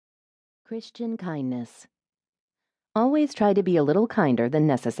Christian kindness. Always try to be a little kinder than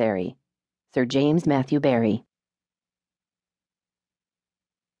necessary. Sir James Matthew Barrie.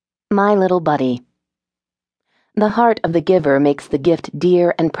 My little buddy. The heart of the giver makes the gift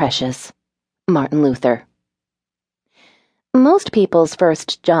dear and precious. Martin Luther. Most people's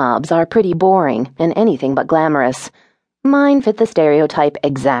first jobs are pretty boring and anything but glamorous. Mine fit the stereotype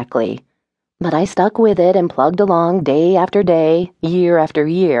exactly. But I stuck with it and plugged along day after day, year after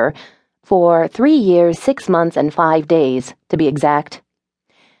year, for 3 years, 6 months, and 5 days, to be exact.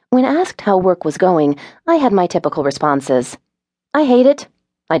 When asked how work was going, I had my typical responses. I hate it,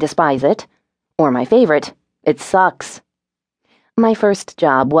 I despise it, or my favorite, it sucks. My first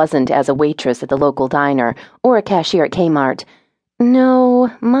job wasn't as a waitress at the local diner or a cashier at Kmart.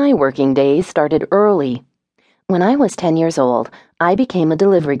 No, my working days started early. When I was 10 years old, I became a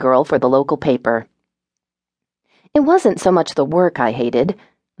delivery girl for the local paper. It wasn't so much the work I hated.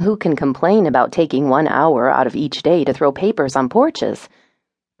 Who can complain about taking 1 hour out of each day to throw papers on porches?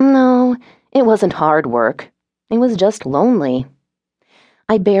 No, it wasn't hard work. It was just lonely.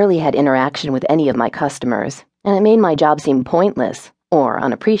 I barely had interaction with any of my customers, and it made my job seem pointless, or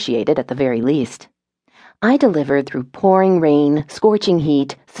unappreciated at the very least. I delivered through pouring rain, scorching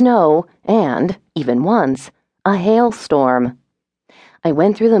heat, snow, and, even once, a hailstorm. I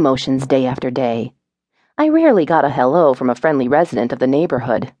went through the motions day after day. I rarely got a hello from a friendly resident of the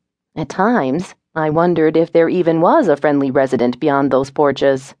neighborhood. At times, I wondered if there even was a friendly resident beyond those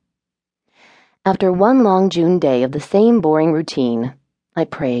porches. After one long June day of the same boring routine, I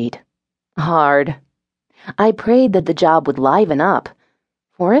prayed. Hard. I prayed that the job would liven up,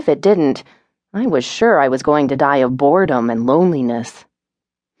 for if it didn't, I was sure I was going to die of boredom and loneliness.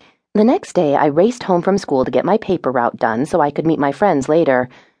 The next day, I raced home from school to get my paper route done so I could meet my friends later.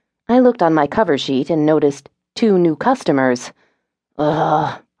 I looked on my cover sheet and noticed 2 new customers.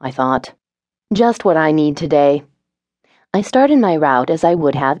 Ugh, I thought. Just what I need today. I started my route as I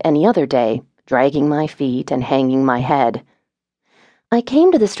would have any other day, dragging my feet and hanging my head. I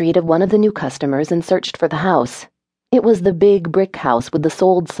came to the street of one of the new customers and searched for the house. It was the big brick house with the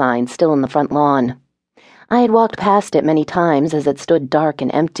sold sign still in the front lawn. I had walked past it many times as it stood dark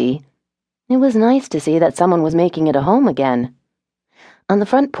and empty. It was nice to see that someone was making it a home again. On the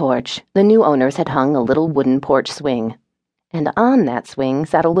front porch, the new owners had hung a little wooden porch swing, and on that swing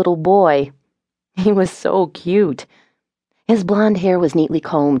sat a little boy. He was so cute. His blonde hair was neatly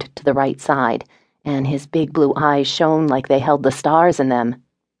combed to the right side, and his big blue eyes shone like they held the stars in them.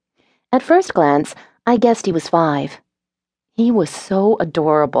 At first glance, I guessed he was 5. He was so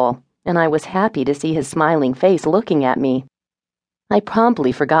adorable, and I was happy to see his smiling face looking at me. I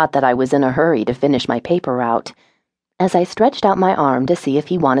promptly forgot that I was in a hurry to finish my paper route. As I stretched out my arm to see if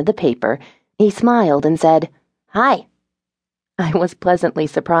he wanted the paper, he smiled and said, "Hi." I was pleasantly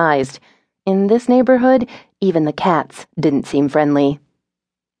surprised. In this neighborhood, even the cats didn't seem friendly.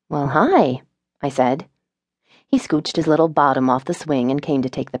 "Well, hi," I said. He scooched his little bottom off the swing and came to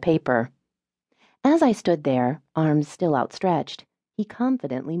take the paper. As I stood there, arms still outstretched, he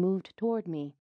confidently moved toward me.